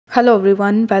Hello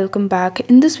everyone, welcome back.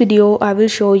 In this video, I will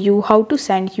show you how to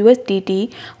send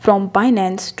USDT from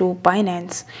Binance to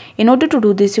Binance. In order to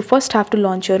do this, you first have to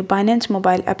launch your Binance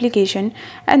mobile application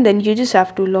and then you just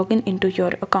have to log in into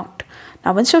your account.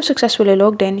 Now once you have successfully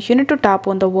logged in, you need to tap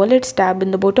on the Wallets tab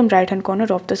in the bottom right hand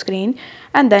corner of the screen,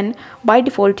 and then by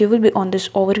default you will be on this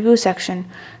overview section.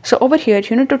 So over here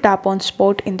you need to tap on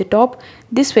Spot in the top.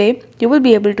 This way you will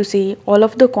be able to see all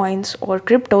of the coins or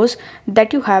cryptos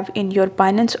that you have in your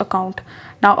Binance account.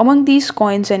 Now among these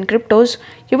coins and cryptos,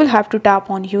 you will have to tap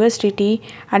on USDT,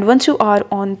 and once you are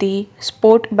on the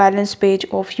Spot balance page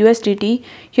of USDT,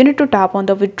 you need to tap on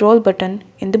the withdrawal button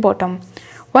in the bottom.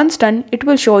 Once done, it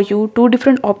will show you two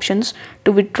different options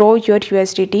to withdraw your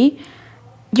USDT.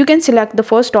 You can select the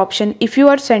first option if you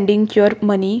are sending your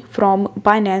money from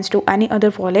Binance to any other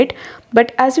wallet,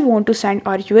 but as you want to send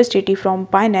our USDT from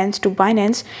Binance to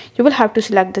Binance, you will have to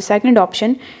select the second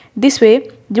option. This way,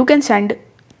 you can send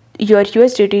your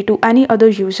USDT to any other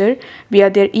user via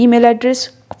their email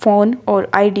address, phone, or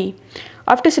ID.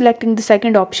 After selecting the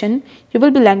second option, you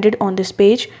will be landed on this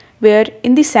page where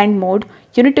in the send mode,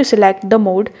 you need to select the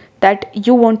mode that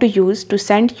you want to use to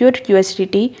send your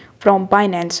USDT from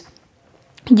Binance.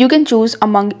 You can choose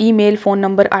among email, phone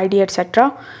number, ID,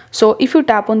 etc. So if you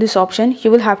tap on this option, you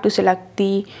will have to select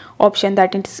the option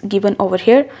that is given over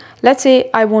here. Let's say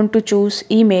I want to choose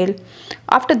email.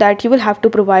 After that, you will have to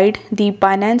provide the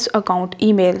Binance account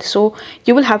email. So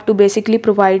you will have to basically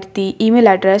provide the email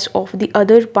address of the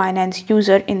other Binance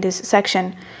user in this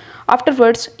section.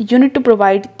 Afterwards, you need to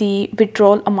provide the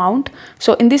withdrawal amount.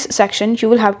 So in this section, you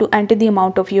will have to enter the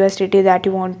amount of USDT that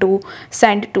you want to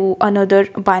send to another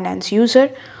Binance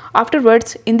user.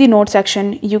 Afterwards, in the note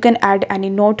section, you can add any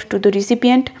note to the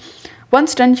recipient.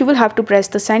 Once done, you will have to press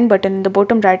the send button in the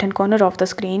bottom right hand corner of the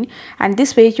screen, and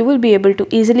this way you will be able to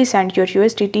easily send your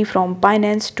USDT from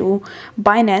Binance to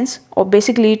Binance, or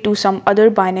basically to some other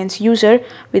Binance user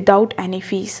without any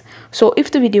fees. So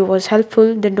if the video was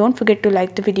helpful, then don't forget to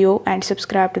like the video and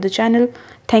subscribe to the channel.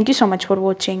 Thank you so much for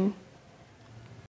watching.